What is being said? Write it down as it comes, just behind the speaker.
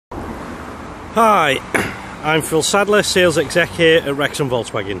Hi, I'm Phil Sadler, sales exec here at Wrexham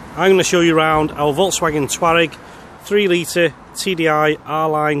Volkswagen. I'm going to show you around our Volkswagen Touareg 3 litre TDI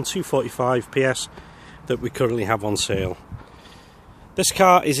R-Line 245 PS that we currently have on sale. This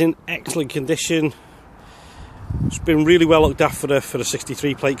car is in excellent condition. It's been really well looked after for the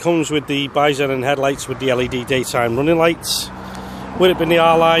 63 plate. Comes with the bi-xenon headlights with the LED daytime running lights. With it being the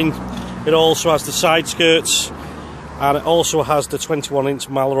R-Line, it also has the side skirts, and it also has the 21-inch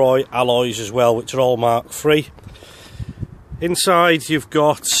Malloy alloys as well, which are all mark free. Inside you've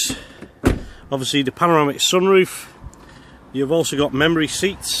got obviously the panoramic sunroof. You've also got memory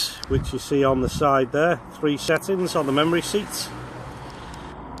seats, which you see on the side there, 3 settings on the memory seats.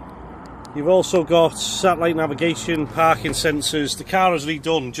 You've also got satellite navigation, parking sensors. The car has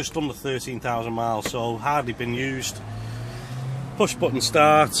done just under 13,000 miles, so hardly been used. Push button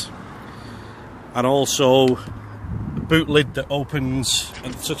start, and also a boot lid that opens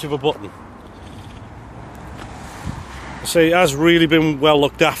at the touch of a button. So it has really been well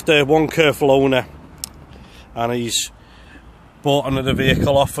looked after. One careful owner, and he's bought another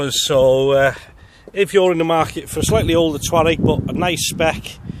vehicle off us. So if you're in the market for a slightly older Touareg but a nice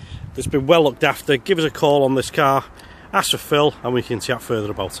spec that's been well looked after, give us a call on this car, ask for Phil, and we can chat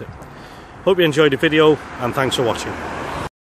further about it. Hope you enjoyed the video, and thanks for watching.